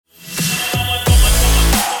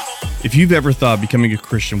If you've ever thought becoming a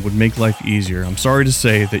Christian would make life easier, I'm sorry to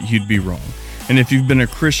say that you'd be wrong. And if you've been a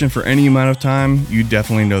Christian for any amount of time, you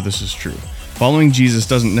definitely know this is true. Following Jesus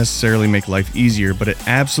doesn't necessarily make life easier, but it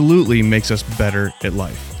absolutely makes us better at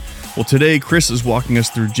life. Well, today, Chris is walking us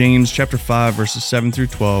through James chapter 5, verses 7 through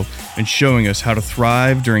 12, and showing us how to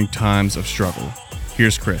thrive during times of struggle.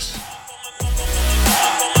 Here's Chris.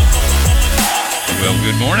 Well,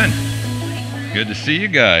 good morning. Good to see you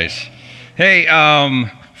guys. Hey,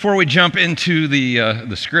 before we jump into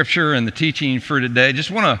the scripture and the teaching for today, just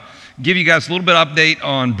want to give you guys a little bit of update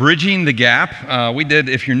on Bridging the Gap.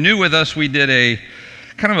 If you're new with us, we did a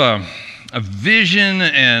kind of a vision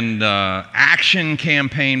and action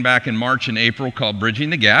campaign back in March and April called Bridging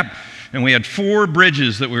the Gap. And we had 4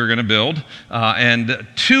 bridges that we were going to build, and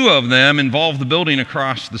 2 of them involved the building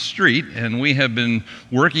across the street, and we have been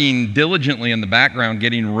working diligently in the background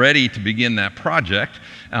getting ready to begin that project.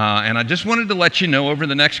 And I just wanted to let you know over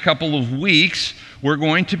the next couple of weeks, we're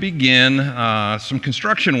going to begin some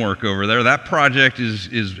construction work over there. That project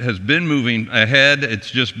has been moving ahead.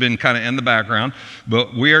 It's just been kind of in the background,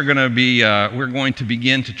 but we're going to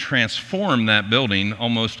begin to transform that building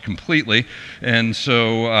almost completely. And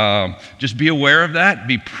so just be aware of that.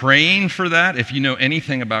 Be praying for that. If you know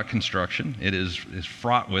anything about construction, it is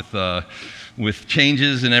fraught with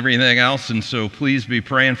changes and everything else, and so please be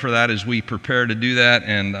praying for that as we prepare to do that.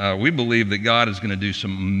 And we believe that God is going to do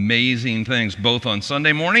some amazing things both on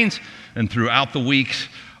Sunday mornings and throughout the weeks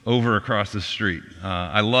over across the street.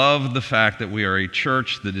 I love the fact that we are a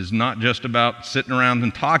church that is not just about sitting around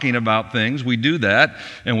and talking about things. We do that,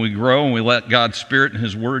 and we grow, and we let God's Spirit and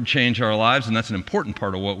His Word change our lives, and that's an important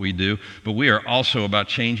part of what we do. But we are also about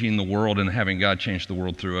changing the world and having God change the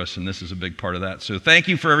world through us, and this is a big part of that. So thank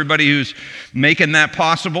you for everybody who's making that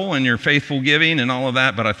possible and your faithful giving and all of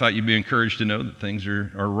that, but I thought you'd be encouraged to know that things are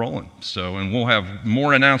rolling. And we'll have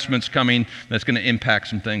more announcements coming that's going to impact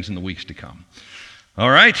some things in the weeks to come. All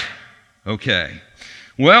right? Okay.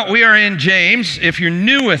 Well, we are in James. If you're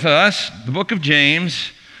new with us, the book of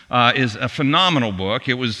James is a phenomenal book.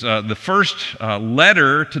 It was the first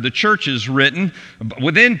letter to the churches written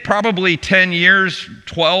within probably 10 years,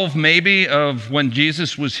 12 maybe, of when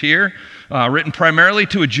Jesus was here. Written primarily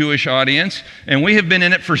to a Jewish audience, and we have been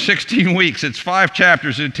in it for 16 weeks. It's 5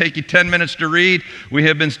 chapters. It would take you 10 minutes to read. We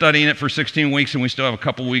have been studying it for 16 weeks, and we still have a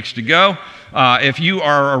couple weeks to go. If you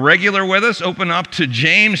are a regular with us, open up to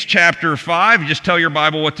James chapter 5. You just tell your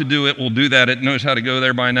Bible what to do. It will do that. It knows how to go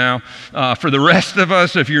there by now. For the rest of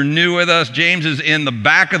us, if you're new with us, James is in the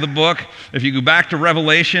back of the book. If you go back to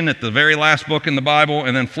Revelation at the very last book in the Bible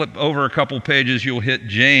and then flip over a couple pages, you'll hit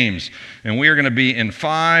James. And we are going to be in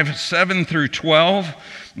 5, 7 through 12.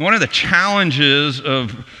 One of the challenges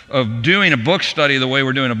of doing a book study the way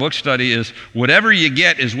we're doing a book study is whatever you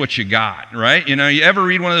get is what you got, right? You know, you ever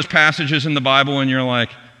read one of those passages in the Bible and you're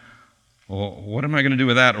like, well, what am I going to do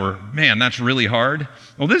with that? Or, man, that's really hard.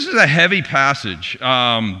 Well, this is a heavy passage.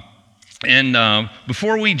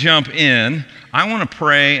 Before we jump in, I want to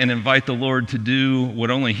pray and invite the Lord to do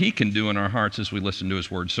what only He can do in our hearts as we listen to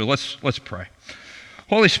His word. So let's pray.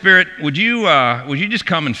 Holy Spirit, would you just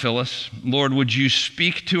come and fill us? Lord, would you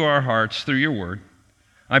speak to our hearts through your word?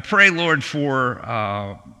 I pray, Lord, for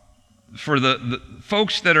the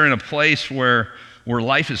folks that are in a place where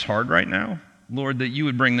life is hard right now, Lord, that you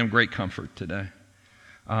would bring them great comfort today.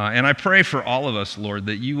 And I pray for all of us, Lord,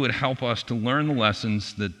 that you would help us to learn the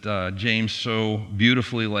lessons that James so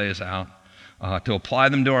beautifully lays out, to apply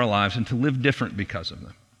them to our lives and to live different because of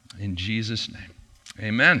them. In Jesus' name,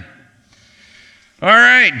 amen. All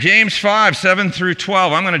right, James 5, 7 through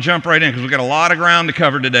 12. I'm going to jump right in because we've got a lot of ground to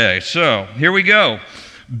cover today. So here we go.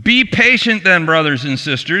 Be patient then, brothers and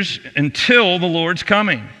sisters, until the Lord's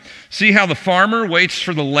coming. See how the farmer waits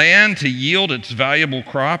for the land to yield its valuable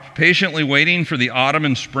crop, patiently waiting for the autumn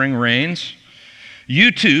and spring rains.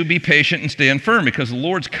 You too be patient and stand firm, because the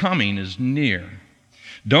Lord's coming is near.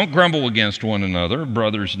 Don't grumble against one another,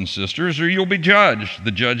 brothers and sisters, or you'll be judged.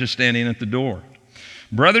 The judge is standing at the door.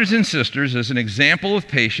 Brothers and sisters, as an example of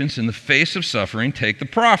patience in the face of suffering, take the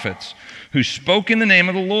prophets who spoke in the name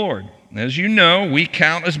of the Lord. As you know, we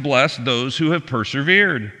count as blessed those who have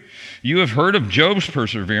persevered. You have heard of Job's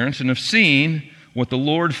perseverance and have seen what the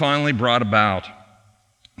Lord finally brought about.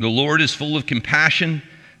 The Lord is full of compassion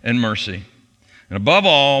and mercy. And above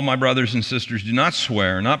all, my brothers and sisters, do not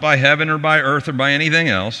swear, not by heaven or by earth or by anything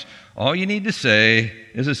else. All you need to say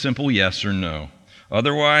is a simple yes or no.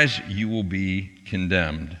 Otherwise, you will be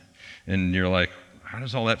condemned. And you're like, how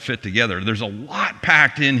does all that fit together? There's a lot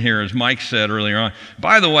packed in here, as Mike said earlier on.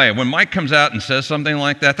 By the way, when Mike comes out and says something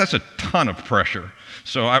like that, that's a ton of pressure.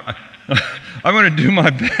 So I'm going to do my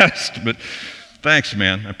best. But Thanks,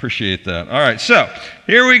 man. I appreciate that. All right, so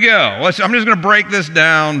here we go. I'm just going to break this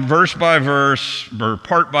down verse by verse or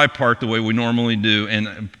part by part the way we normally do.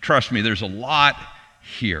 And trust me, there's a lot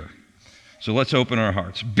here. So let's open our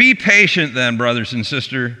hearts. Be patient then, brothers and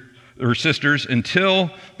sisters, until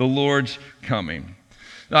the Lord's coming.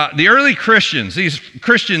 The early Christians, these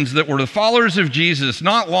Christians that were the followers of Jesus,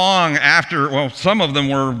 not long after, well, some of them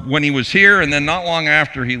were when he was here and then not long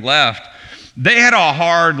after he left, they had a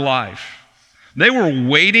hard life. They were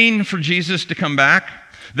waiting for Jesus to come back.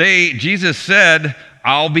 Jesus said,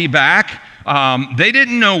 I'll be back. They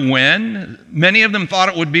didn't know when. Many of them thought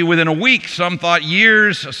it would be within a week. Some thought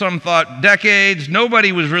years. Some thought decades.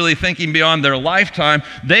 Nobody was really thinking beyond their lifetime.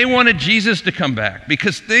 They wanted Jesus to come back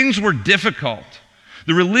because things were difficult.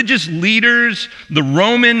 The religious leaders, the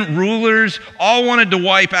Roman rulers, all wanted to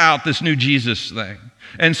wipe out this new Jesus thing.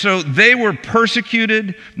 And so they were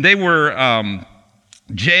persecuted. They were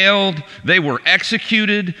jailed, they were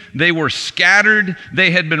executed, they were scattered,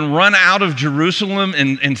 they had been run out of Jerusalem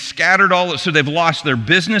and scattered so they've lost their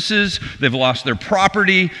businesses, they've lost their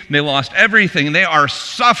property, they lost everything. They are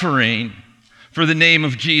suffering for the name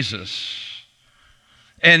of Jesus.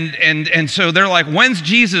 And so they're like, when's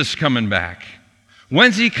Jesus coming back?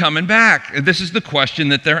 When's he coming back? This is the question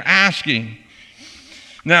that they're asking.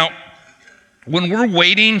 Now, when we're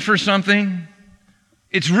waiting for something,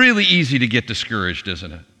 it's really easy to get discouraged,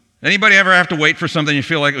 isn't it? Anybody ever have to wait for something you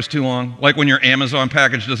feel like it was too long? Like when your Amazon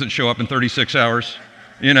package doesn't show up in 36 hours?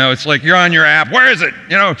 You know, it's like you're on your app. Where is it?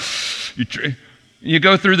 You know, you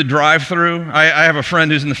go through the drive-through. I have a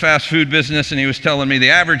friend who's in the fast food business, and he was telling me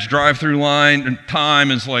the average drive-through line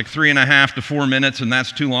time is like 3.5 to 4 minutes, and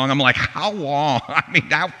that's too long. I'm like, how long? I mean,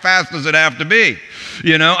 how fast does it have to be?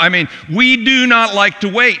 You know, I mean, we do not like to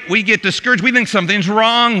wait. We get discouraged. We think something's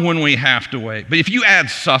wrong when we have to wait. But if you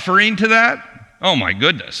add suffering to that, oh my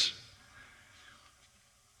goodness.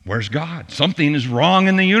 Where's God? Something is wrong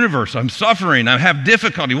in the universe. I'm suffering. I have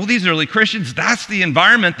difficulty. Well, these early Christians, that's the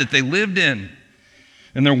environment that they lived in.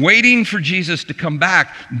 And they're waiting for Jesus to come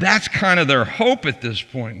back. That's kind of their hope at this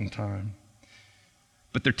point in time.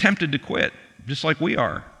 But they're tempted to quit, just like we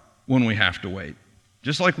are when we have to wait.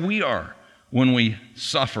 Just like we are when we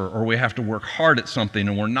suffer or we have to work hard at something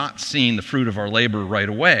and we're not seeing the fruit of our labor right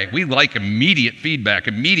away. We like immediate feedback,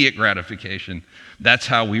 immediate gratification. That's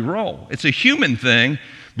how we roll. It's a human thing,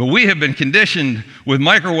 but we have been conditioned with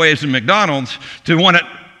microwaves and McDonald's to want it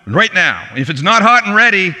right now. If it's not hot and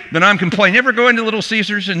ready, then I'm complaining. You ever go into Little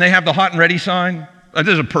Caesars and they have the hot and ready sign? This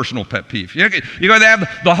is a personal pet peeve. You go, they have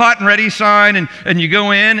the hot and ready sign, and you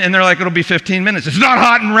go in, and they're like, it'll be 15 minutes. It's not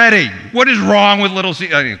hot and ready. What is wrong with Little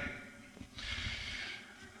Caesars?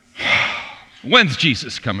 When's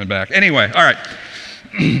Jesus coming back? Anyway, all right.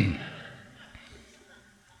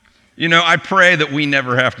 You know, I pray that we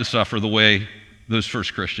never have to suffer the way those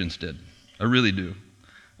first Christians did. I really do.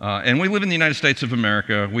 And we live in the United States of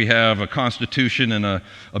America. We have a Constitution and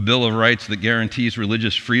a Bill of Rights that guarantees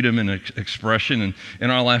religious freedom and expression. And in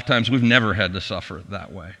our lifetimes, we've never had to suffer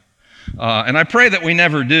that way. And I pray that we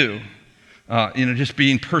never do, just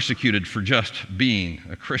being persecuted for just being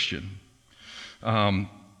a Christian.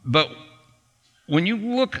 But when you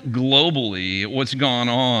look globally at what's gone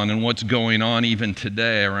on and what's going on even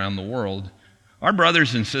today around the world, our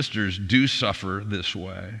brothers and sisters do suffer this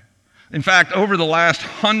way. In fact, over the last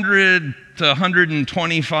 100 to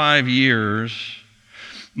 125 years,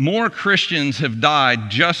 more Christians have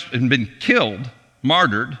died and been killed,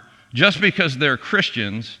 martyred, just because they're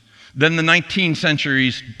Christians than the 19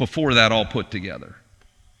 centuries before that all put together.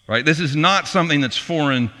 Right? This is not something that's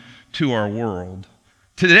foreign to our world.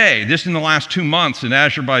 Today, just in the last 2 months in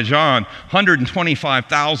Azerbaijan,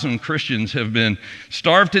 125,000 Christians have been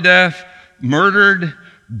starved to death, murdered,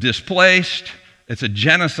 displaced. It's a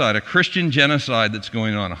genocide, a Christian genocide that's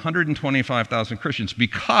going on. 125,000 Christians,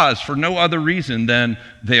 because for no other reason than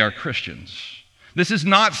they are Christians. This is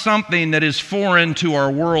not something that is foreign to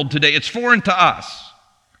our world today. It's foreign to us,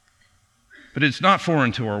 but it's not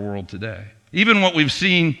foreign to our world today. Even what we've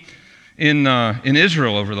seen in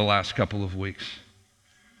Israel over the last couple of weeks.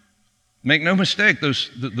 Make no mistake,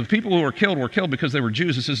 the people who were killed because they were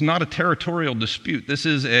Jews. This is not a territorial dispute. This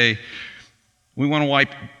is we want to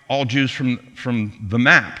wipe all Jews from the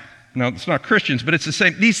map. Now, it's not Christians, but it's the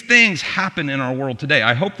same. These things happen in our world today.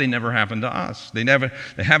 I hope they never happen to us. They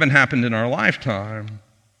haven't happened in our lifetime.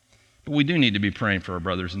 But we do need to be praying for our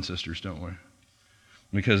brothers and sisters, don't we?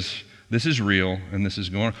 Because this is real and this is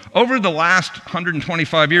going on. Over the last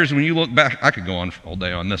 125 years, when you look back, I could go on all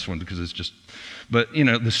day on this one because it's just, but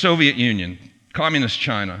the Soviet Union, Communist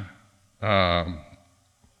China,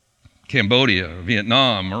 Cambodia,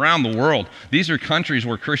 Vietnam, around the world, these are countries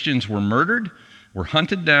where Christians were murdered, We're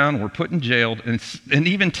hunted down, we're put in jail, and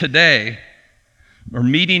even today, we're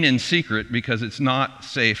meeting in secret because it's not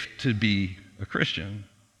safe to be a Christian.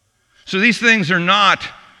 So these things are not,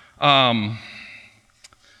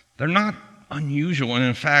 they're not unusual, and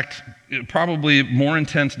in fact, probably more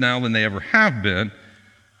intense now than they ever have been,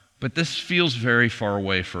 but this feels very far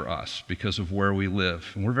away for us because of where we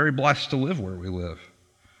live, and we're very blessed to live where we live.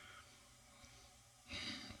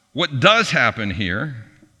 What does happen here,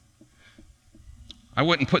 I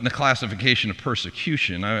wouldn't put in the classification of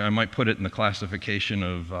persecution. I might put it in the classification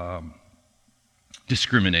of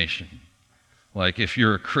discrimination. Like if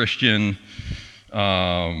you're a Christian,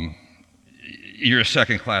 you're a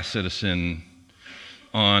second-class citizen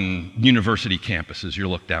on university campuses, you're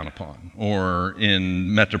looked down upon, or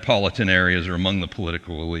in metropolitan areas or among the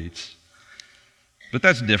political elites. But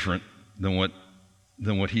that's different than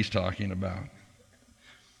what he's talking about.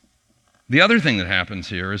 The other thing that happens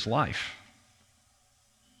here is life,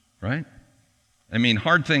 right? I mean,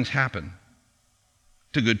 hard things happen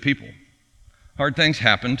to good people. Hard things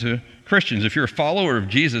happen to Christians. If you're a follower of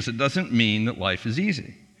Jesus, it doesn't mean that life is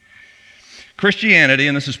easy. Christianity,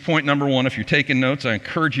 and this is point number one, if you're taking notes, I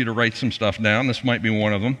encourage you to write some stuff down. This might be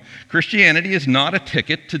one of them. Christianity is not a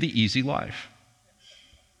ticket to the easy life.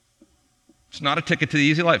 It's not a ticket to the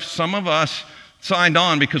easy life. Some of us signed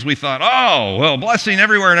on because we thought, oh, well, blessing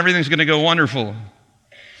everywhere and everything's going to go wonderful.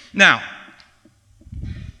 Now,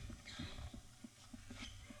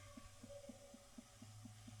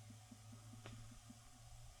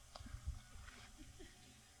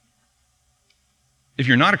 if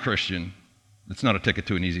you're not a Christian, it's not a ticket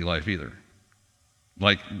to an easy life either.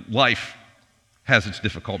 Like, life has its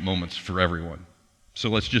difficult moments for everyone. So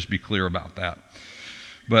let's just be clear about that.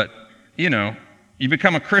 But, you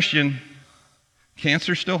become a Christian,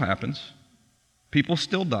 cancer still happens. People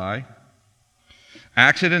still die.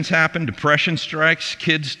 Accidents happen, depression strikes,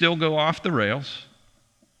 kids still go off the rails,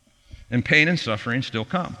 and pain and suffering still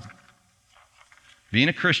come. Being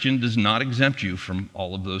a Christian does not exempt you from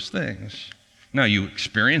all of those things. Now, you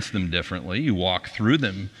experience them differently. You walk through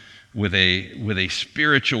them with a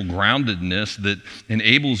spiritual groundedness that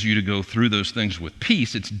enables you to go through those things with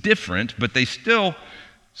peace. It's different, but they still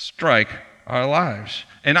strike our lives.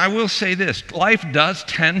 And I will say this, life does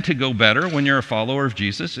tend to go better when you're a follower of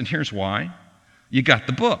Jesus, and here's why. You got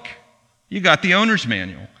the book. You got the owner's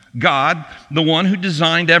manual. God, the one who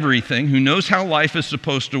designed everything, who knows how life is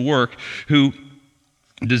supposed to work, who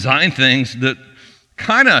designed things that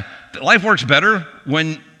life works better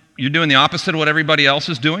when you're doing the opposite of what everybody else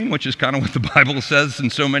is doing, which is kind of what the Bible says in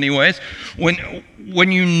so many ways.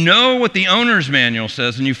 When you know what the owner's manual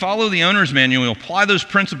says and you follow the owner's manual, you apply those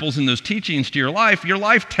principles and those teachings to your life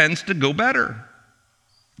tends to go better.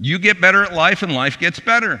 You get better at life and life gets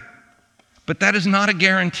better. But that is not a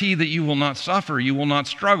guarantee that you will not suffer, you will not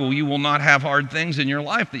struggle, you will not have hard things in your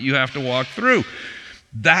life that you have to walk through.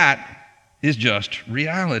 That is just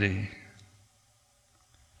reality.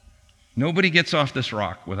 Nobody gets off this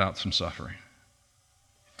rock without some suffering.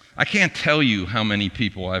 I can't tell you how many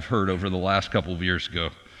people I've heard over the last couple of years go,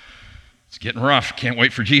 it's getting rough, can't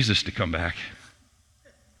wait for Jesus to come back.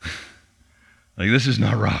 Like, this is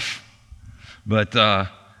not rough. But,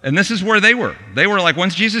 and this is where they were. They were like,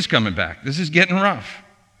 when's Jesus coming back? This is getting rough.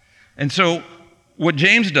 And so what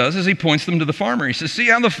James does is he points them to the farmer. He says, see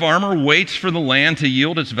how the farmer waits for the land to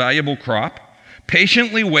yield its valuable crop,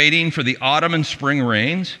 patiently waiting for the autumn and spring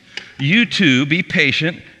rains? You too be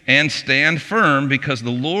patient and stand firm, because the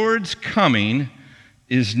Lord's coming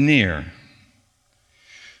is near.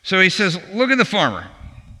 So he says, look at the farmer.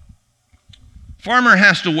 Farmer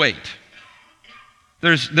has to wait.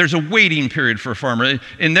 There's a waiting period for a farmer.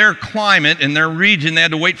 In their climate, in their region, they had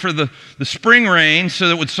to wait for the spring rain so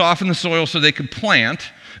that it would soften the soil so they could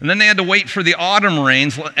plant. And then they had to wait for the autumn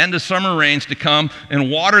rains, end of summer rains to come and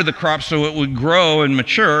water the crop so it would grow and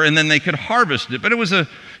mature, and then they could harvest it. But it was a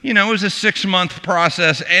 6-month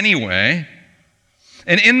process anyway.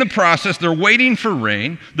 And in the process, they're waiting for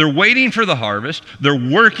rain, they're waiting for the harvest, they're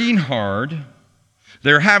working hard,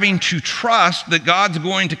 they're having to trust that God's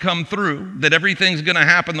going to come through, that everything's going to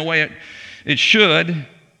happen the way it should.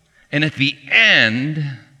 And at the end,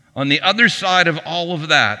 on the other side of all of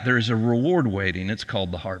that, there's a reward waiting. It's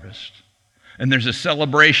called the harvest. And there's a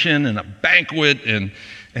celebration and a banquet and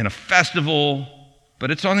a festival, but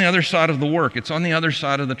it's on the other side of the work. It's on the other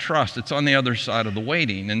side of the trust. It's on the other side of the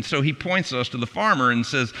waiting. And so he points us to the farmer and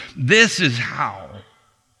says, this is how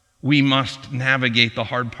we must navigate the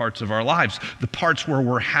hard parts of our lives, the parts where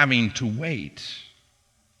we're having to wait.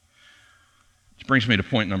 Which brings me to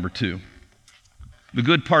point number 2. The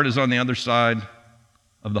good part is on the other side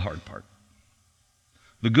of the hard part.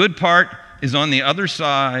 The good part is on the other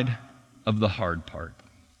side of the hard part.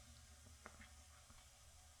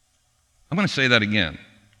 I'm going to say that again,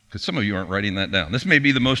 because some of you aren't writing that down. This may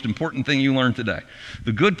be the most important thing you learn today.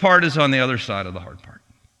 The good part is on the other side of the hard part.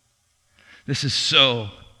 This is so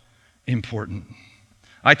important.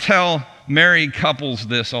 I tell married couples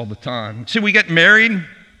this all the time. See, we get married,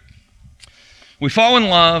 we fall in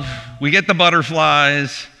love, we get the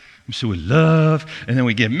butterflies, so we love, and then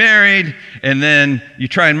we get married, and then you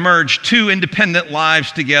try and merge two independent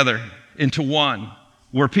lives together into one,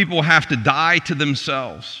 where people have to die to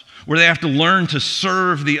themselves, where they have to learn to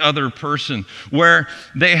serve the other person, where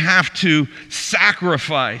they have to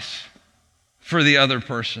sacrifice for the other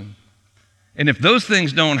person. And if those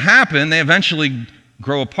things don't happen, they eventually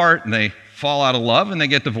grow apart and they fall out of love and they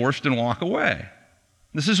get divorced and walk away.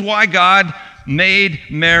 This is why God made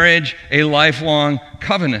marriage a lifelong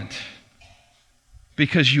covenant.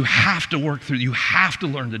 Because you have to work through, you have to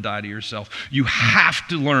learn to die to yourself. You have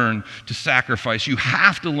to learn to sacrifice. You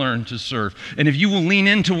have to learn to serve. And if you will lean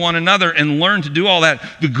into one another and learn to do all that,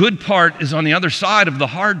 the good part is on the other side of the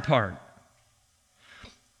hard part.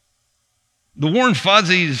 The warm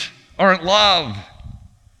fuzzies aren't love.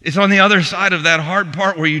 It's on the other side of that hard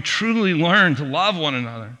part where you truly learn to love one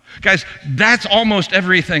another. Guys, that's almost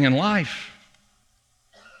everything in life.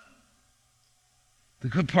 The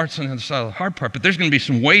good part's on the other side of the hard part, but there's going to be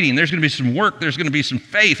some waiting, there's going to be some work, there's going to be some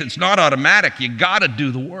faith. It's not automatic. You got to do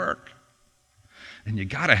the work, and you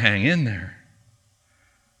got to hang in there.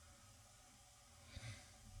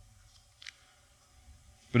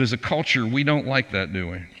 But as a culture, we don't like that, do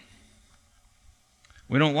we?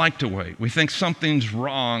 We don't like to wait. We think something's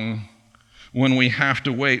wrong when we have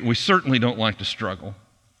to wait. We certainly don't like to struggle,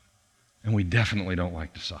 and we definitely don't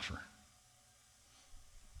like to suffer.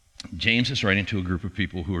 James is writing to a group of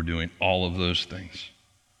people who are doing all of those things.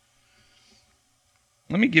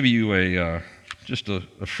 Let me give you just a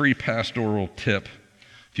free pastoral tip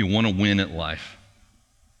if you want to win at life.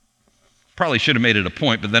 Probably should have made it a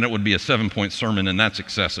point, but then it would be a 7-point sermon, and that's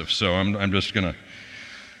excessive. So I'm just going to.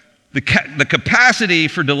 The capacity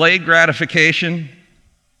for delayed gratification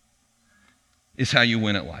is how you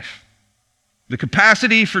win at life. The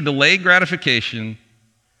capacity for delayed gratification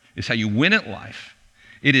is how you win at life.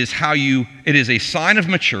 It is a sign of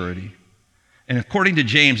maturity. And according to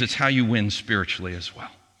James, it's how you win spiritually as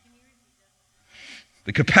well.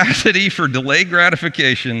 The capacity for delayed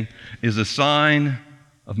gratification is a sign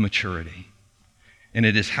of maturity. And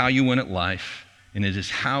it is how you win at life, and it is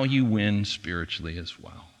how you win spiritually as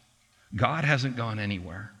well. God hasn't gone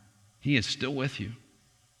anywhere. He is still with you.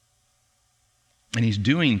 And He's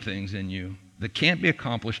doing things in you that can't be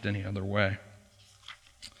accomplished any other way.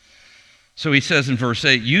 So he says in verse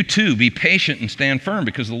 8, you too be patient and stand firm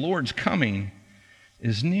because the Lord's coming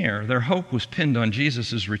is near. Their hope was pinned on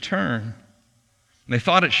Jesus' return. They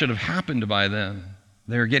thought it should have happened by then.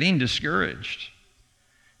 They're getting discouraged.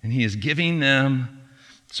 And he is giving them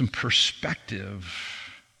some perspective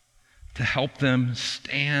to help them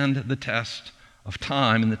stand the test of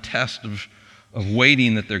time and the test of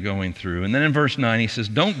waiting that they're going through. And then in verse 9 he says,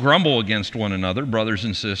 don't grumble against one another, brothers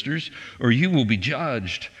and sisters, or you will be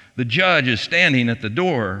judged. The judge is standing at the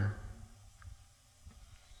door.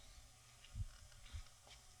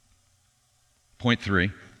 Point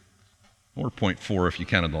 3, or point 4 if you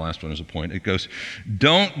counted the last one as a point. It goes,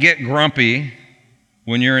 don't get grumpy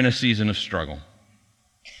when you're in a season of struggle.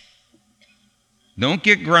 Don't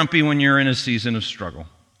get grumpy when you're in a season of struggle.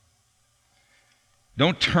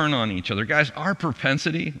 Don't turn on each other. Guys, our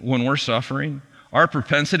propensity when we're suffering, our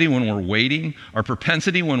propensity when we're waiting, our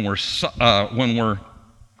propensity when we're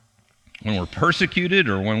persecuted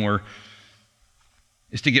or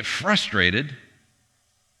is to get frustrated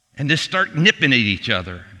and just start nipping at each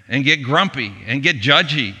other and get grumpy and get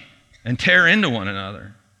judgy and tear into one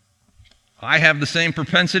another. I have the same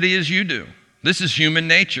propensity as you do. This is human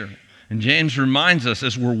nature. And James reminds us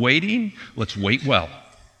as we're waiting, let's wait well.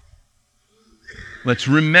 Let's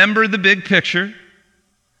remember the big picture,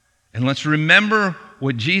 and let's remember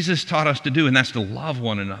what Jesus taught us to do, and that's to love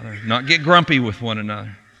one another, not get grumpy with one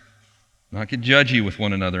another, not get judgy with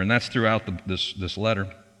one another, and that's throughout this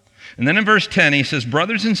letter. And then in verse 10, he says,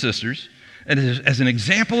 brothers and sisters, as an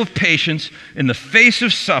example of patience in the face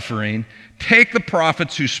of suffering, take the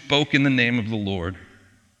prophets who spoke in the name of the Lord.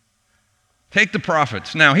 Take the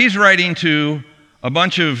prophets. Now, he's writing to a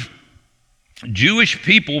bunch of Jewish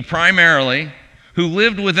people primarily who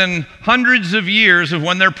lived within hundreds of years of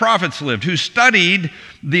when their prophets lived, who studied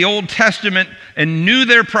the Old Testament and knew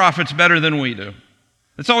their prophets better than we do.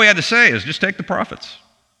 That's all we had to say is just take the prophets.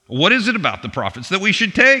 What is it about the prophets that we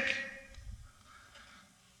should take?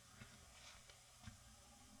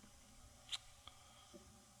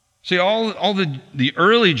 See, all the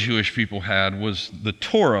early Jewish people had was the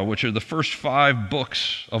Torah, which are the first 5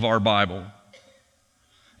 books of our Bible.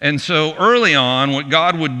 And so early on, what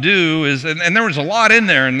God would do is, and there was a lot in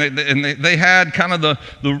there, and they had kind of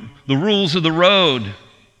the rules of the road.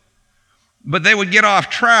 But they would get off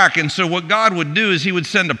track, and so what God would do is he would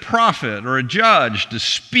send a prophet or a judge to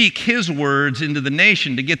speak his words into the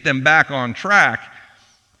nation to get them back on track,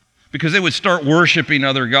 because they would start worshiping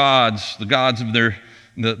other gods, the gods of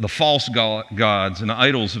the false gods and the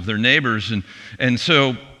idols of their neighbors, and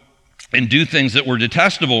do things that were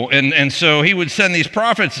detestable. And so he would send these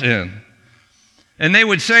prophets in, and they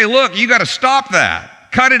would say, look, you got to stop that.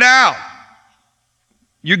 Cut it out.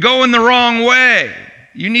 You're going the wrong way.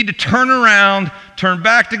 You need to turn around, turn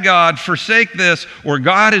back to God, forsake this, or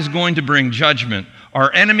God is going to bring judgment.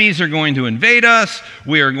 Our enemies are going to invade us.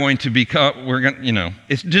 We are going to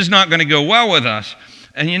it's just not going to go well with us.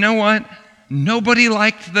 And you know what? Nobody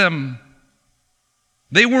liked them.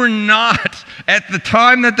 They were not, at the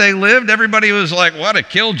time that they lived, everybody was like, what a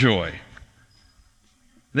killjoy.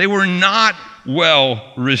 They were not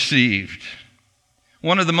well received.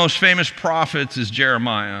 One of the most famous prophets is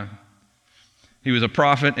Jeremiah. He was a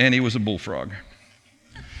prophet and he was a bullfrog.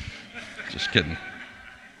 Just kidding.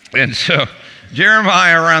 And so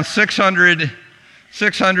Jeremiah, around 600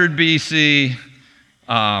 BC,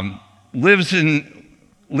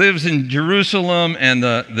 lives in Jerusalem, and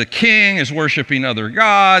the king is worshiping other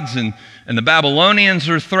gods, and the Babylonians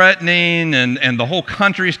are threatening, and the whole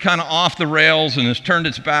country's kind of off the rails and has turned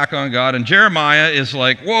its back on God. And Jeremiah is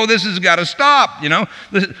like, whoa, this has got to stop.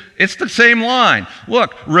 It's the same line.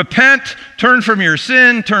 Look, repent, turn from your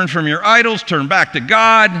sin, turn from your idols, turn back to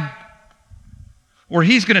God, or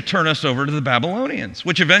he's going to turn us over to the Babylonians,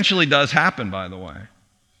 which eventually does happen, by the way.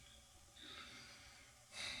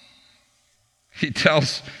 He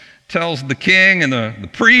tells the king and the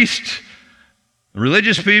priest, the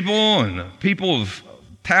religious people and the people of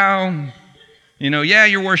town,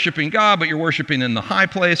 you're worshiping God, but you're worshiping in the high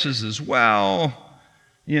places as well.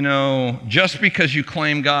 Just because you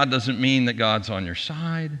claim God doesn't mean that God's on your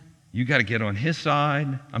side. You got to get on his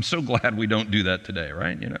side. I'm so glad we don't do that today,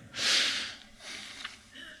 right?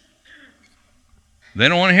 They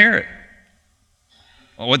don't want to hear it.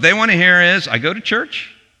 What they want to hear is, I go to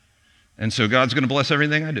church, and so God's going to bless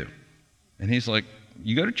everything I do. And he's like,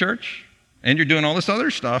 you go to church, and you're doing all this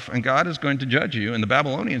other stuff, and God is going to judge you, and the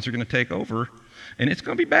Babylonians are going to take over, and it's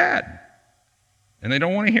going to be bad. And they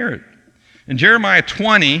don't want to hear it. In Jeremiah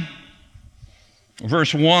 20,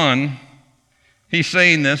 verse 1, he's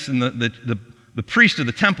saying this, and the priest of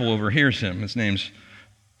the temple overhears him. His name's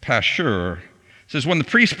Pashur. It says, when the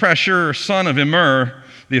priest Pashur, son of Immer,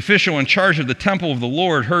 the official in charge of the temple of the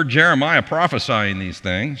Lord, heard Jeremiah prophesying these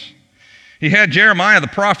things, he had Jeremiah the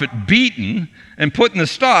prophet beaten and put in the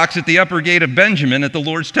stocks at the upper gate of Benjamin at the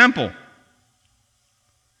Lord's temple.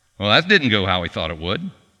 Well, that didn't go how he thought it would.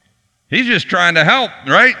 He's just trying to help,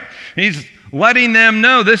 right? He's letting them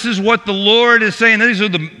know this is what the Lord is saying.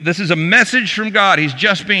 This is a message from God. He's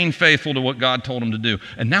just being faithful to what God told him to do.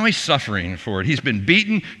 And now he's suffering for it. He's been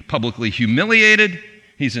beaten, publicly humiliated.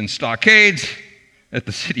 He's in stockades at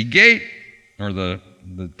the city gate or the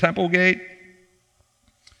temple gate.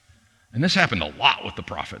 And this happened a lot with the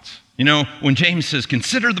prophets. When James says,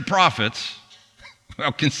 consider the prophets,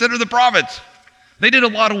 well, consider the prophets. They did a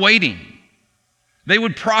lot of waiting. They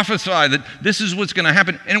would prophesy that this is what's going to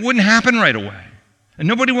happen, and it wouldn't happen right away. And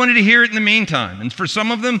nobody wanted to hear it in the meantime. And for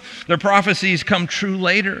some of them, their prophecies come true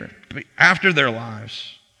later, after their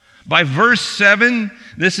lives. By verse 7,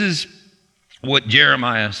 this is what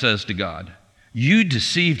Jeremiah says to God. You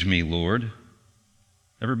deceived me, Lord.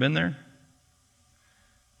 Ever been there?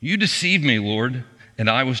 You deceived me, Lord, and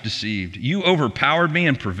I was deceived. You overpowered me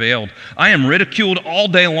and prevailed. I am ridiculed all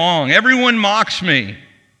day long. Everyone mocks me.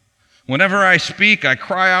 Whenever I speak, I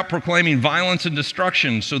cry out proclaiming violence and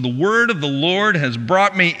destruction. So the word of the Lord has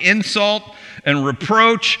brought me insult and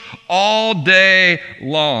reproach all day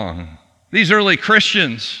long. These early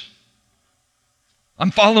Christians, I'm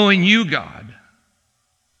following you, God,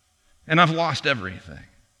 and I've lost everything.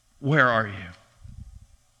 Where are you?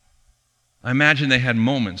 I imagine they had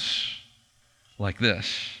moments like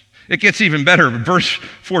this. It gets even better. Verse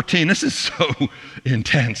 14, this is so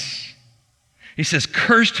intense. He says,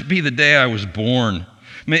 cursed be the day I was born.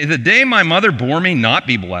 May the day my mother bore me not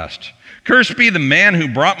be blessed. Cursed be the man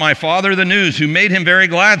who brought my father the news, who made him very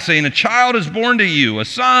glad, saying, a child is born to you, a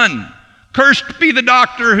son. Cursed be the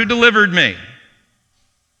doctor who delivered me.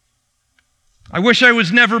 I wish I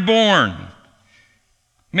was never born.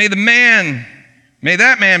 May the man May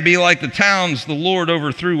that man be like the towns the Lord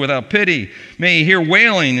overthrew without pity. May he hear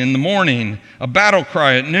wailing in the morning, a battle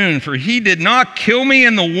cry at noon, for he did not kill me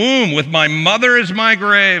in the womb, with my mother as my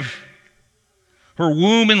grave, her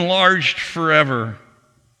womb enlarged forever.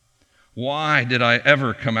 Why did I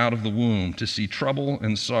ever come out of the womb to see trouble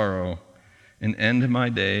and sorrow and end my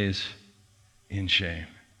days in shame?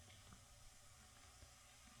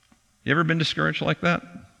 You ever been discouraged like that?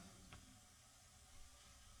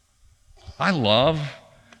 I love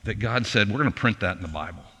that God said, we're going to print that in the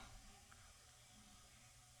Bible.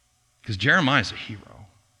 Because Jeremiah's a hero.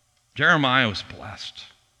 Jeremiah was blessed.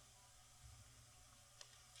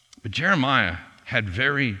 But Jeremiah had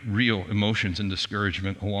very real emotions and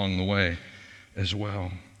discouragement along the way as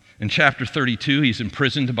well. In chapter 32, he's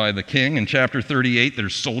imprisoned by the king. In chapter 38,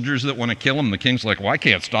 there's soldiers that want to kill him. The king's like, well, I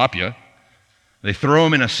can't stop you. They throw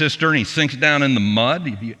him in a cistern. He sinks down in the mud.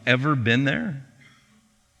 Have you ever been there?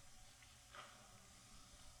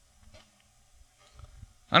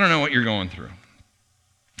 I don't know what you're going through.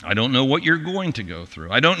 I don't know what you're going to go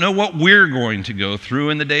through. I don't know what we're going to go through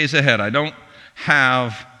in the days ahead. I don't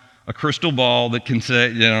have a crystal ball that can say,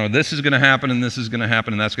 this is going to happen and this is going to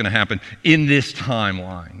happen and that's going to happen in this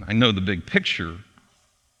timeline. I know the big picture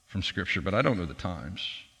from Scripture, but I don't know the times.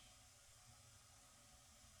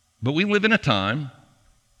 But we live in a time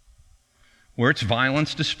where it's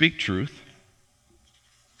violence to speak truth.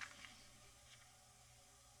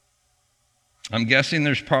 I'm guessing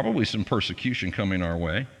there's probably some persecution coming our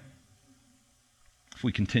way if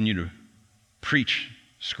we continue to preach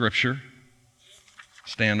Scripture,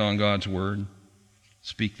 stand on God's word,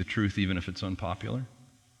 speak the truth even if it's unpopular.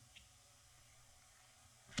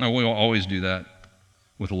 Now, we'll always do that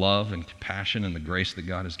with love and compassion and the grace that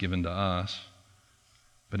God has given to us,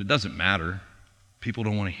 but it doesn't matter. People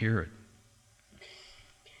don't want to hear it.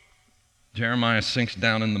 Jeremiah sinks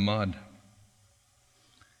down in the mud.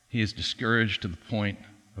 He is discouraged to the point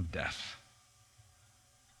of death.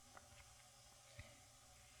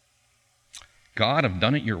 God, I've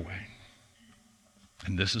done it your way,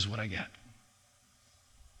 and this is what I get.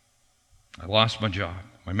 I lost my job.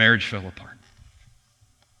 My marriage fell apart.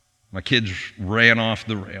 My kids ran off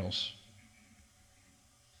the rails.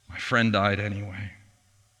 My friend died anyway.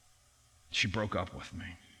 She broke up with me.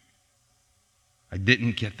 I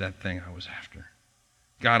didn't get that thing I was after.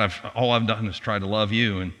 God, all I've done is try to love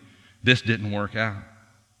you, and this didn't work out.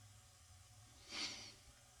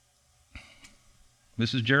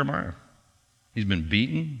 This is Jeremiah. He's been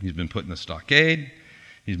beaten. He's been put in the stockade.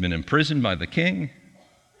 He's been imprisoned by the king.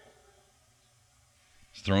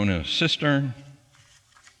 He's thrown in a cistern,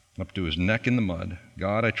 up to his neck in the mud.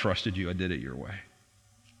 God, I trusted you. I did it your way.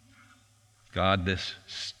 God, this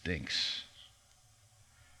stinks.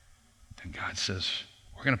 And God says,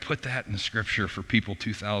 we're going to put that in the Scripture for people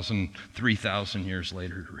 2,000, 3,000 years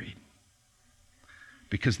later to read.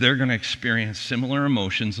 Because they're going to experience similar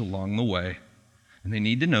emotions along the way, and they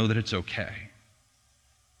need to know that it's okay.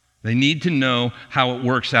 They need to know how it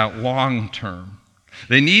works out long term.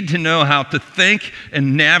 They need to know how to think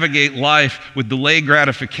and navigate life with delayed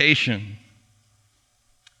gratification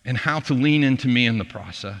and how to lean into me in the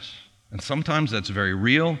process. And sometimes that's very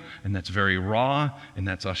real, and that's very raw, and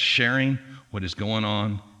that's us sharing what is going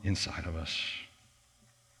on inside of us.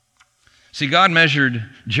 See, God measured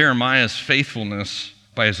Jeremiah's faithfulness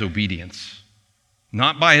by his obedience,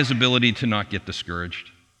 not by his ability to not get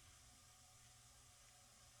discouraged.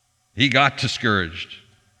 He got discouraged.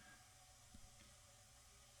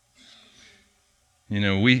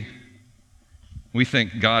 We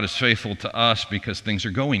think God is faithful to us because things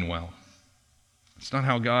are going well. It's not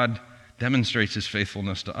how God demonstrates his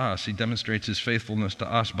faithfulness to us. He demonstrates his faithfulness to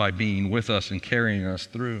us by being with us and carrying us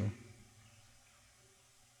through.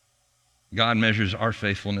 God measures our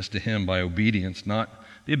faithfulness to him by obedience, not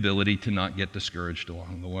the ability to not get discouraged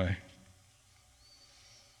along the way.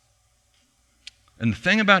 And the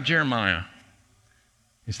thing about Jeremiah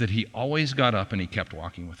is that he always got up and he kept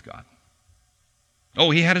walking with God.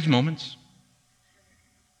 Oh, he had his moments.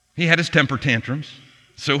 He had his temper tantrums.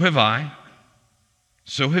 So have I.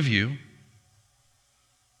 So have you.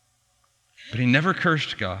 But he never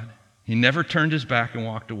cursed God. He never turned his back and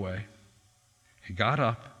walked away. He got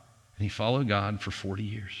up and he followed God for 40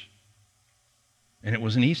 years. And it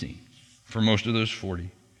wasn't easy for most of those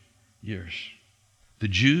 40 years. The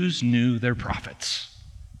Jews knew their prophets.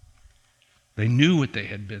 They knew what they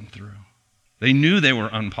had been through. They knew they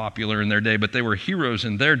were unpopular in their day, but they were heroes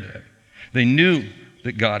in their day. They knew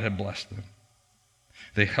that God had blessed them.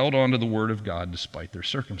 They held on to the word of God despite their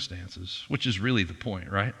circumstances, which is really the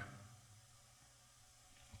point, right?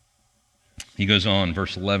 He goes on,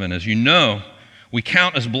 verse 11, as you know, We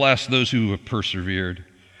count as blessed those who have persevered.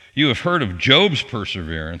 You have heard of Job's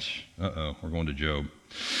perseverance. We're going to Job.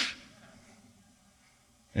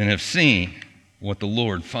 And have seen what the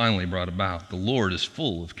Lord finally brought about. The Lord is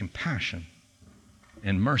full of compassion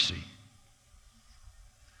and mercy.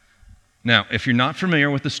 Now, if you're not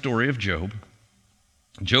familiar with the story of Job,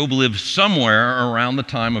 Job lived somewhere around the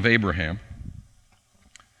time of Abraham.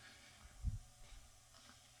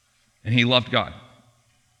 And he loved God.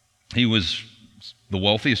 He was the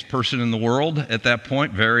wealthiest person in the world at that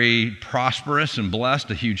point, very prosperous and blessed,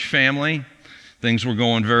 a huge family. Things were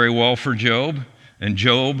going very well for Job, and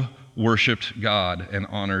Job worshiped God and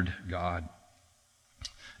honored God.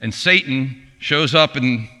 And Satan shows up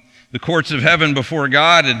in the courts of heaven before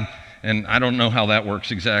God, and I don't know how that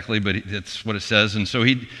works exactly, but it's what it says. And so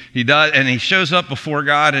he does, and he shows up before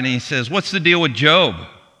God, and he says, "What's the deal with Job?"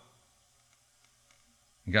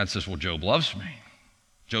 And God says, "Well, Job loves me.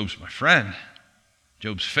 Job's my friend.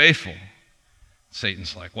 Job's faithful."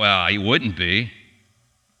 Satan's like, "Well, he wouldn't be.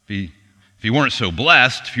 If he weren't so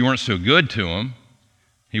blessed, if you weren't so good to him,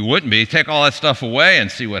 he wouldn't be. Take all that stuff away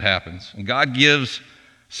and see what happens." And God gives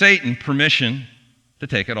Satan permission to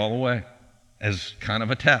take it all away as kind of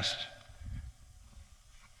a test.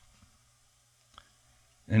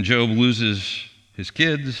 And Job loses his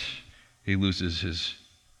kids, he loses his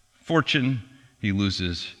fortune, he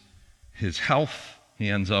loses his health. He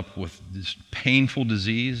ends up with this painful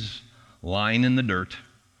disease, lying in the dirt.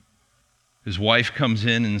 His wife comes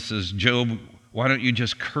in and says, "Job, why don't you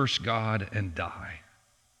just curse God and die?"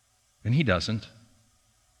 And he doesn't.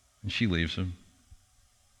 And she leaves him.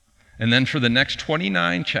 And then for the next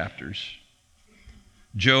 29 chapters,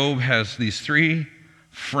 Job has these 3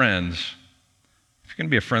 friends. If you're going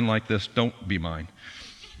to be a friend like this, don't be mine.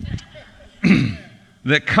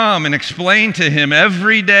 That come and explain to him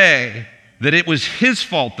every day that it was his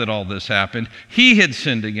fault that all this happened. He had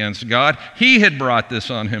sinned against God. He had brought this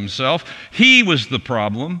on himself. He was the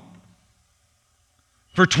problem.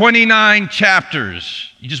 For 29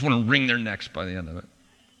 chapters, you just want to wring their necks by the end of it.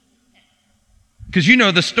 Because you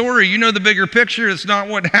know the story, you know the bigger picture. It's not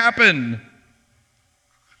what happened.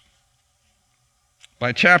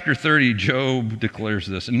 By chapter 30, Job declares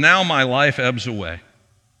this, "And now my life ebbs away.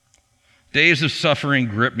 Days of suffering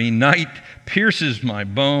grip me. Night pierces my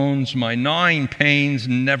bones. My gnawing pains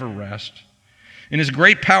never rest. In his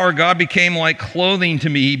great power, God became like clothing to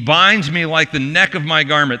me. He binds me like the neck of my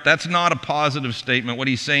garment." That's not a positive statement. What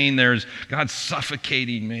he's saying there is God's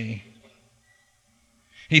suffocating me.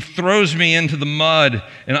 "He throws me into the mud,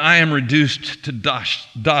 and I am reduced to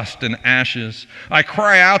dust and ashes. I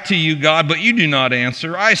cry out to you, God, but you do not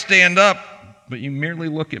answer. I stand up, but you merely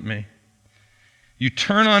look at me. You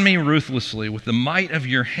turn on me ruthlessly. With the might of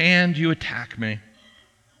your hand, you attack me.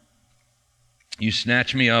 You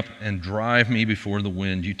snatch me up and drive me before the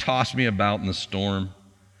wind. You toss me about in the storm.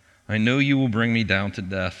 I know you will bring me down to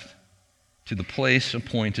death, to the place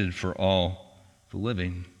appointed for all the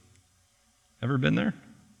living." Ever been there?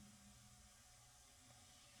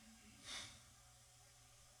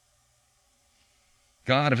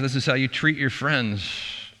 God, if this is how you treat your friends,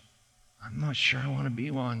 I'm not sure I want to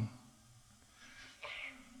be one.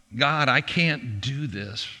 God, I can't do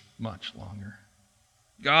this much longer.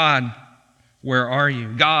 God, where are you?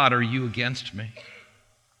 God, are you against me?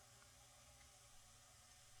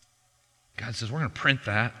 God says, we're going to print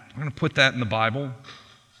that. We're going to put that in the Bible.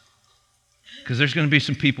 Because there's going to be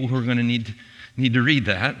some people who are going to need to read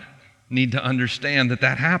that, need to understand that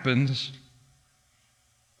that happens.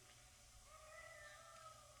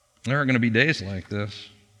 There are going to be days like this.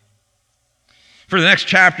 For the next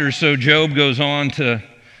chapter or so, Job goes on to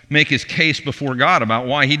make his case before God about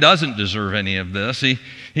why he doesn't deserve any of this.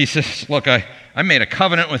 He says, look, I made a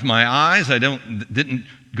covenant with my eyes. I didn't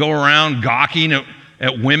go around gawking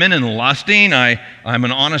at women and lusting. I'm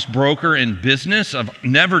an honest broker in business. I've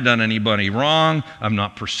never done anybody wrong. I've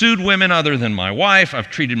not pursued women other than my wife.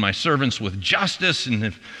 I've treated my servants with justice and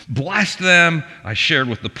have blessed them. I shared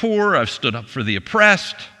with the poor. I've stood up for the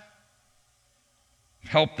oppressed. I've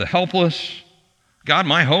helped the helpless. God,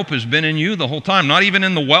 my hope has been in you the whole time. Not even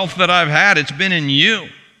in the wealth that I've had. It's been in you.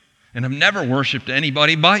 And I've never worshiped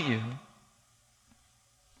anybody but you.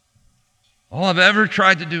 All I've ever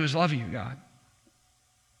tried to do is love you, God.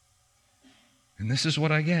 And this is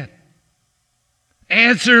what I get.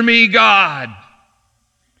 Answer me, God.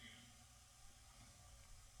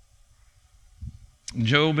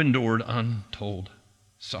 Job endured untold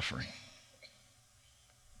suffering.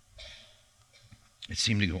 It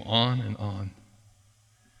seemed to go on and on.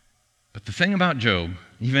 But the thing about Job,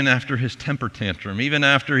 even after his temper tantrum, even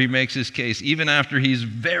after he makes his case, even after he's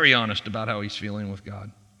very honest about how he's feeling with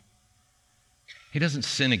God, He doesn't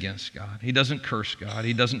sin against God. He doesn't curse God.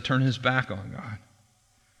 He doesn't turn his back on God.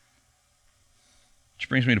 Which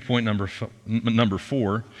brings me to point number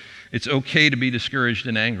 4. It's okay to be discouraged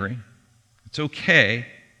and angry. It's okay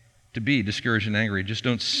to be discouraged and angry. Just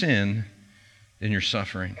don't sin in your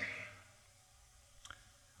suffering.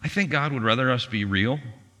 I think God would rather us be real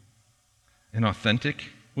and authentic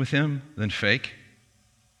with him than fake.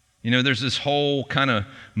 You know, there's this whole kind of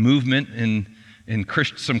movement in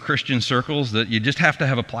some Christian circles that you just have to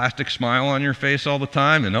have a plastic smile on your face all the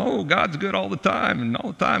time, and oh, God's good all the time, and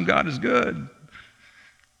all the time God is good.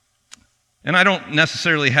 And I don't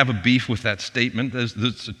necessarily have a beef with that statement.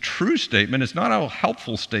 It's a true statement. It's not a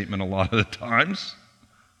helpful statement a lot of the times.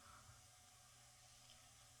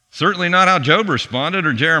 Certainly not how Job responded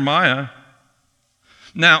or Jeremiah.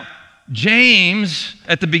 Now, James,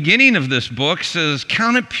 at the beginning of this book, says,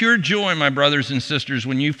 "Count it pure joy, my brothers and sisters,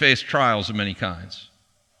 when you face trials of many kinds."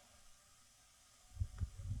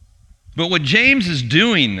 But what James is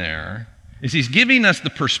doing there is he's giving us the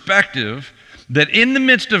perspective that in the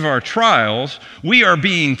midst of our trials, we are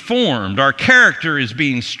being formed. Our character is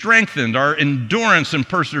being strengthened. Our endurance and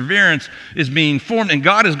perseverance is being formed. And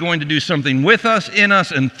God is going to do something with us, in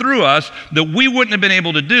us, and through us that we wouldn't have been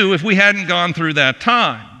able to do if we hadn't gone through that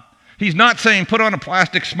time. He's not saying put on a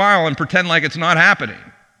plastic smile and pretend like it's not happening.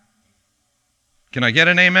 Can I get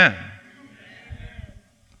an amen?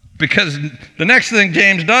 Because the next thing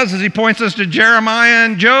James does is he points us to Jeremiah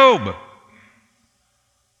and Job.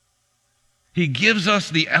 He gives us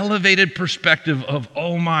the elevated perspective of,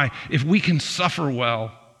 oh my, if we can suffer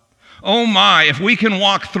well. Oh my, if we can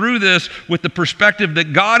walk through this with the perspective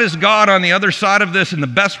that God is God on the other side of this and the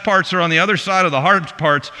best parts are on the other side of the hard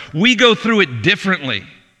parts, we go through it differently.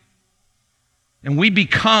 And we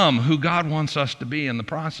become who God wants us to be in the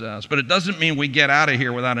process. But it doesn't mean we get out of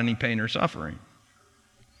here without any pain or suffering.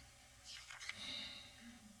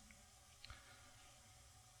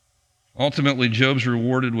 Ultimately, Job's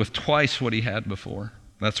rewarded with twice what he had before.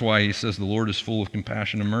 That's why he says the Lord is full of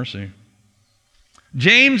compassion and mercy.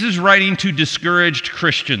 James is writing to discouraged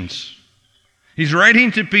Christians. He's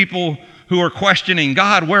writing to people who are questioning,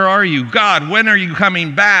 God, where are you? God, when are you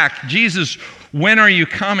coming back? Jesus, when are you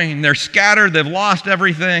coming? They're scattered. They've lost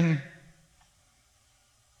everything.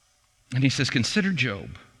 And he says, consider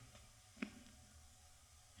Job.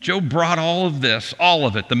 Job brought all of this, all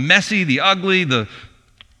of it, the messy, the ugly,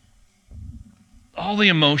 all the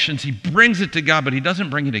emotions. He brings it to God, but he doesn't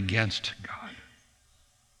bring it against God.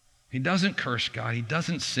 He doesn't curse God. He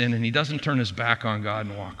doesn't sin, and he doesn't turn his back on God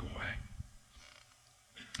and walk away.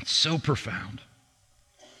 It's so profound.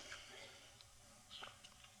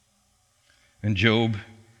 And Job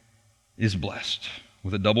is blessed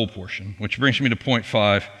with a double portion, which brings me to point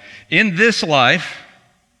 5. In this life,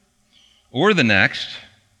 or the next,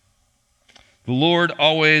 the Lord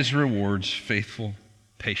always rewards faithful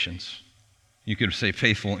patience. You could say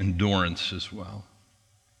faithful endurance as well.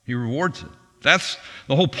 He rewards it. That's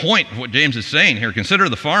the whole point of what James is saying here. Consider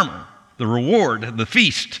the farmer, the reward, the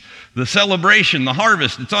feast, the celebration, the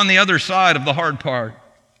harvest. It's on the other side of the hard part.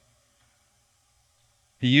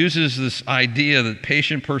 He uses this idea that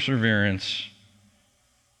patient perseverance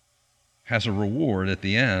has a reward at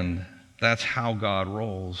the end. That's how God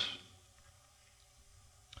rolls.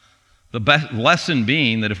 The best lesson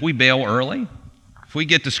being that if we bail early, if we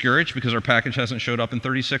get discouraged because our package hasn't showed up in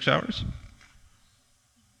 36 hours,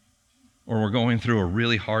 or we're going through a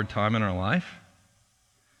really hard time in our life,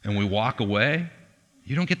 and we walk away,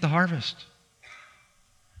 you don't get the harvest.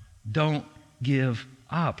 Don't give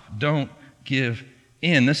up. Don't give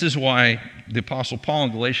in. This is why the Apostle Paul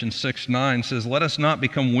in Galatians 6:9 says, let us not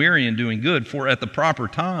become weary in doing good, for at the proper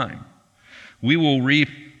time we will reap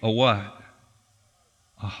a what?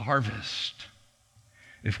 A harvest.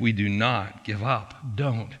 If we do not give up,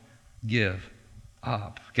 don't give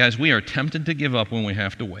up. Guys, we are tempted to give up when we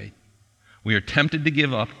have to wait. We are tempted to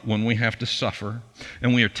give up when we have to suffer.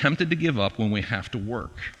 And we are tempted to give up when we have to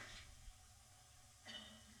work.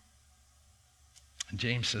 And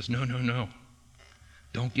James says, no.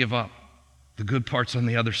 Don't give up. The good part's on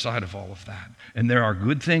the other side of all of that. And there are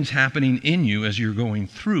good things happening in you as you're going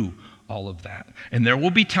through all of that. And there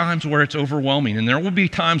will be times where it's overwhelming, and there will be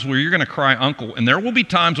times where you're going to cry uncle, and there will be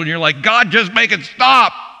times when you're like, God, just make it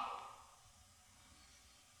stop.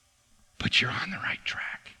 But you're on the right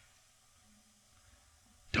track.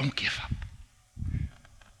 Don't give up.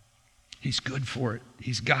 He's good for it.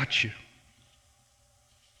 He's got you.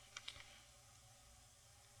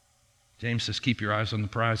 James says, keep your eyes on the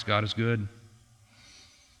prize. God is good.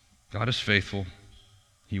 God is faithful.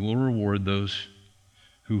 He will reward those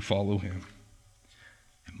who follow him.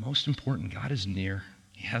 And most important, God is near.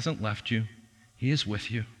 He hasn't left you. He is with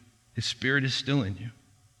you. His Spirit is still in you.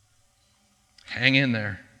 Hang in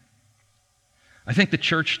there. I think the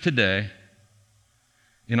church today,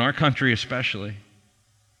 in our country especially,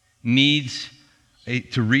 needs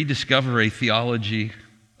to rediscover a theology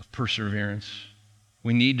of perseverance.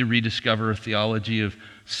 We need to rediscover a theology of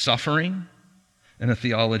suffering and a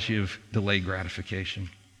theology of delayed gratification,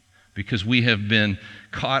 because we have been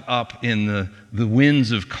caught up in the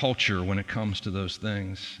winds of culture when it comes to those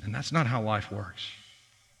things, and that's not how life works.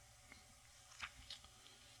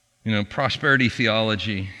 Prosperity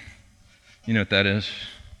theology, you know what that is?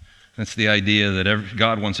 That's the idea that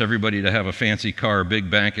God wants everybody to have a fancy car, a big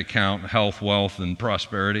bank account, health, wealth, and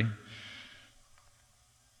prosperity.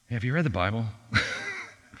 Have you read the Bible?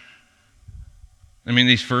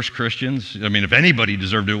 These first Christians, if anybody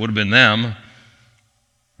deserved it, it would have been them,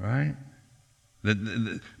 right?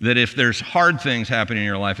 That if there's hard things happening in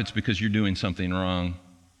your life, it's because you're doing something wrong.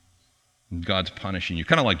 And God's punishing you,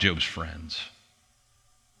 kind of like Job's friends.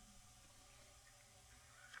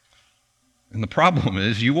 And the problem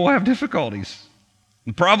is you will have difficulties.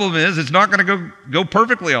 The problem is it's not going to go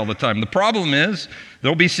perfectly all the time. The problem is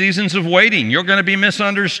there'll be seasons of waiting. You're going to be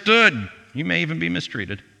misunderstood. You may even be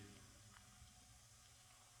mistreated.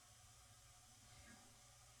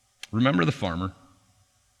 Remember the farmer.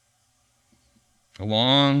 A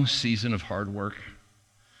long season of hard work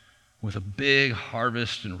with a big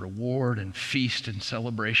harvest and reward and feast and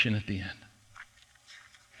celebration at the end.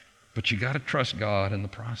 But you got to trust God in the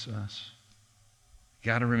process.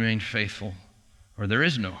 Got to remain faithful, or there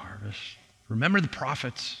is no harvest. Remember the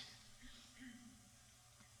prophets.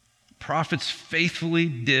 Prophets faithfully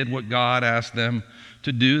did what God asked them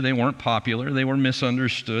to do. They weren't popular. They were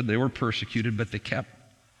misunderstood. They were persecuted, but they kept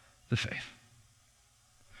the faith.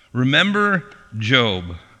 Remember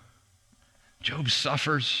Job. Job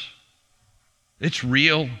suffers. It's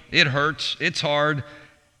real. It hurts. It's hard.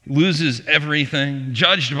 He loses everything,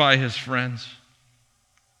 judged by his friends.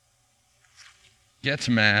 Gets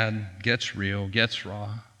mad, gets real, gets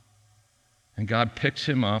raw. And God picks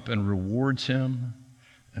him up and rewards him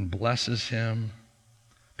and blesses him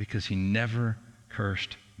because he never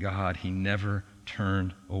cursed God. He never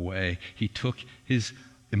turned away. He took his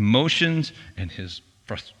emotions and his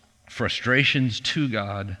frustrations to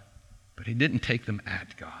God, but he didn't take them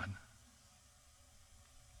at God.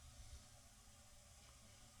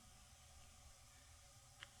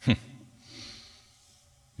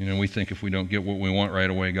 We think if we don't get what we want right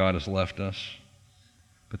away, God has left us.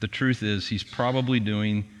 But the truth is, he's probably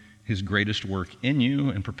doing his greatest work in you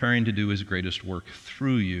and preparing to do his greatest work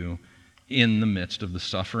through you in the midst of the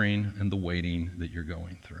suffering and the waiting that you're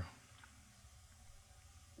going through.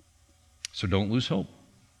 So don't lose hope.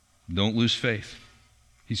 Don't lose faith.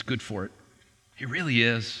 He's good for it. He really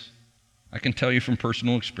is. I can tell you from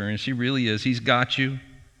personal experience, he really is. He's got you.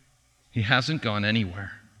 He hasn't gone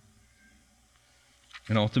anywhere.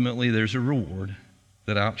 And ultimately, there's a reward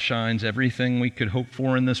that outshines everything we could hope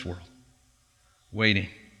for in this world. Waiting.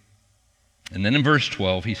 And then in verse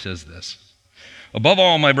 12, he says this: "Above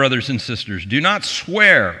all, my brothers and sisters, do not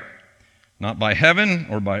swear, not by heaven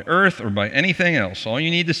or by earth or by anything else. All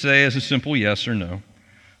you need to say is a simple yes or no.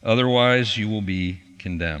 Otherwise, you will be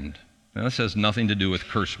condemned." Now, this has nothing to do with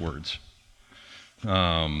curse words.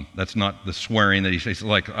 That's not the swearing that he says,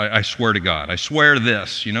 like, I swear to God. I swear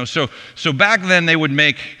this, So back then they would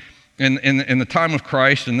make, in the time of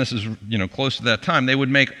Christ, and this is, close to that time, they would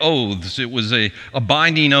make oaths. It was a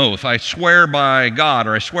binding oath. I swear by God,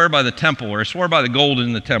 or I swear by the temple, or I swear by the gold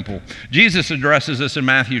in the temple. Jesus addresses this in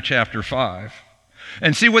Matthew chapter 5.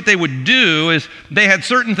 And see, what they would do is they had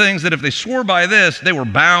certain things that if they swore by this, they were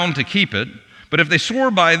bound to keep it. But if they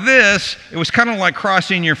swore by this, it was kind of like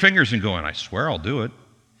crossing your fingers and going, I swear I'll do it.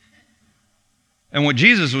 And what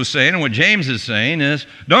Jesus was saying and what James is saying is,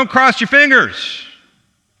 don't cross your fingers.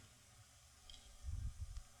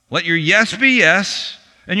 Let your yes be yes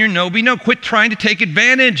and your no be no. Quit trying to take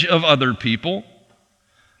advantage of other people.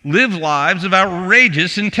 Live lives of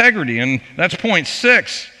outrageous integrity. And that's point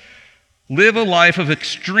 6. Live a life of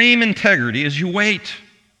extreme integrity as you wait.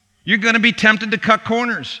 You're going to be tempted to cut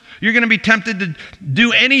corners. You're going to be tempted to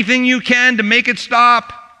do anything you can to make it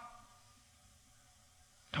stop.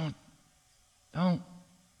 Don't.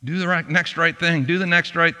 Do the next right thing. Do the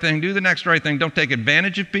next right thing. Do the next right thing. Don't take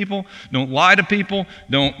advantage of people. Don't lie to people.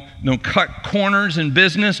 Don't cut corners in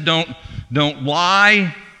business. Don't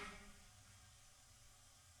lie.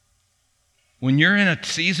 When you're in a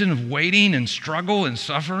season of waiting and struggle and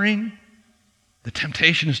suffering, the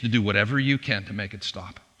temptation is to do whatever you can to make it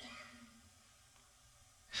stop.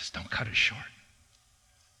 He says, don't cut it short.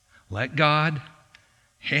 Let God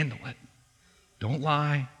handle it. Don't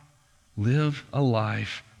lie. Live a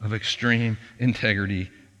life of extreme integrity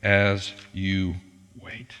as you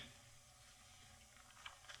wait.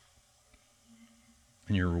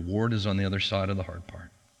 And your reward is on the other side of the hard part.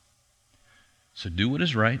 So do what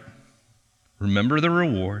is right. Remember the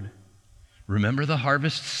reward. Remember the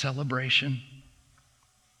harvest celebration.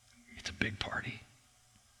 It's a big party.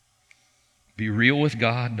 Be real with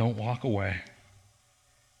God. Don't walk away.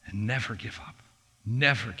 And never give up.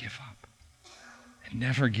 Never give up. And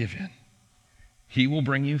never give in. He will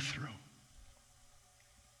bring you through.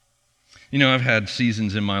 You know, I've had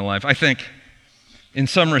seasons in my life. I think, in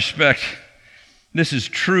some respect, this is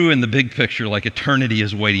true in the big picture, like eternity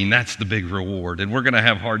is waiting. That's the big reward. And we're going to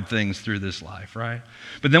have hard things through this life, right?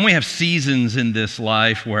 But then we have seasons in this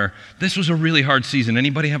life where this was a really hard season.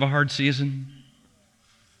 Anybody have a hard season?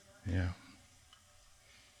 Yeah.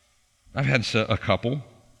 I've had a couple.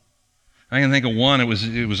 I can think of one.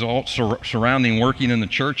 It was all surrounding working in the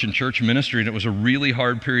church and church ministry, and it was a really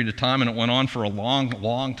hard period of time, and it went on for a long,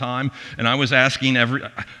 long time. And I was asking I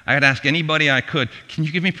had asked anybody I could, can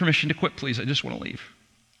you give me permission to quit, please? I just want to leave.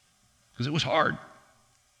 Because it was hard.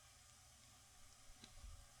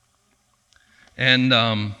 And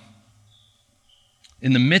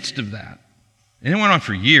in the midst of that, and it went on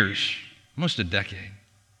for years, almost a decade.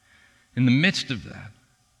 In the midst of that,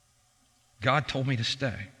 God told me to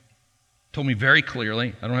stay. Told me very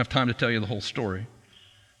clearly, I don't have time to tell you the whole story,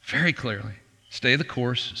 very clearly, stay the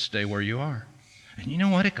course, stay where you are. And you know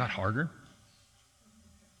what? It got harder.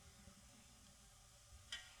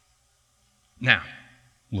 Now,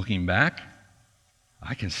 looking back,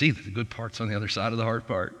 I can see that the good part's on the other side of the hard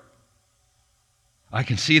part. I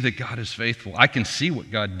can see that God is faithful. I can see what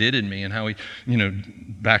God did in me and how he,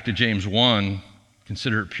 back to James 1,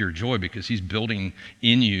 consider it pure joy because he's building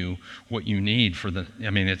in you what you need for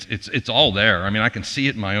it's all there. I can see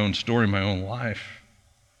it in my own story, my own life.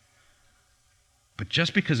 But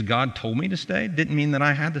just because God told me to stay didn't mean that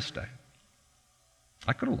I had to stay.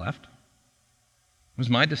 I could have left. It was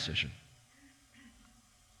my decision.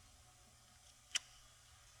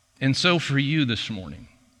 And so for you this morning,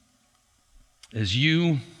 as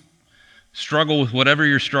you struggle with whatever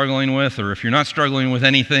you're struggling with, or if you're not struggling with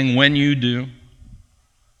anything, when you do,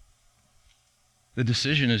 the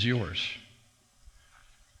decision is yours.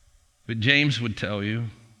 But James would tell you,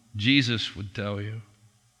 Jesus would tell you,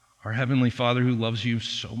 our Heavenly Father who loves you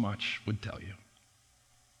so much would tell you,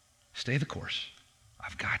 stay the course.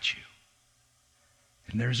 I've got you.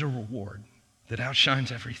 And there's a reward that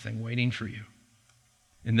outshines everything waiting for you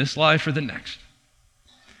in this life or the next.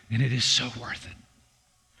 And it is so worth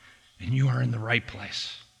it. And you are in the right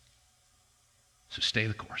place. So stay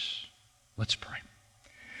the course. Let's pray.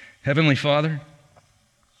 Heavenly Father,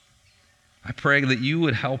 I pray that you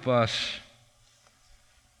would help us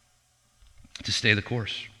to stay the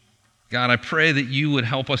course. God, I pray that you would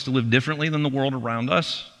help us to live differently than the world around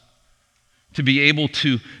us, to be able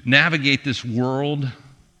to navigate this world,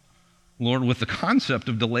 Lord, with the concept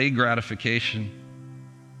of delayed gratification,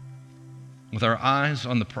 with our eyes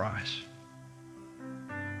on the prize.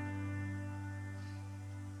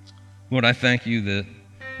 Lord, I thank you that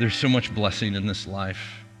there's so much blessing in this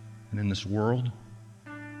life and in this world,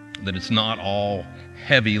 that it's not all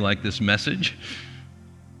heavy like this message,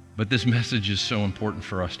 but this message is so important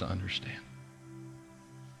for us to understand.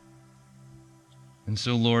 And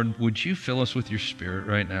so, Lord, would you fill us with your Spirit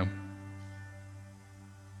right now?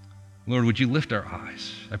 Lord, would you lift our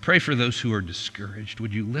eyes? I pray for those who are discouraged.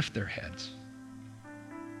 Would you lift their heads?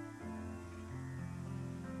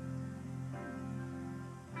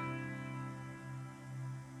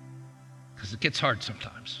 Because it gets hard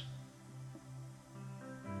sometimes.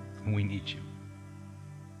 And we need you.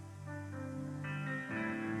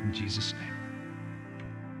 In Jesus' name.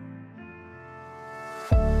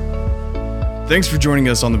 Thanks for joining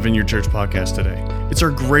us on the Vineyard Church podcast today. It's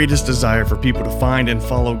our greatest desire for people to find and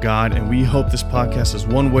follow God, and we hope this podcast is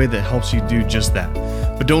one way that helps you do just that.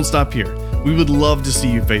 But don't stop here. We would love to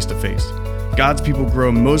see you face to face. God's people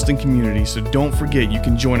grow most in community, so don't forget you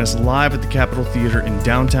can join us live at the Capitol Theater in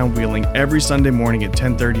downtown Wheeling every Sunday morning at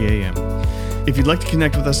 10:30 a.m. If you'd like to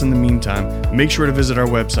connect with us in the meantime, make sure to visit our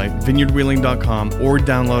website, vineyardwheeling.com, or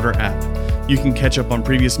download our app. You can catch up on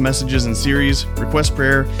previous messages and series, request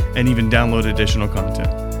prayer, and even download additional content.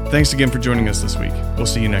 Thanks again for joining us this week. We'll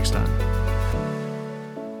see you next time.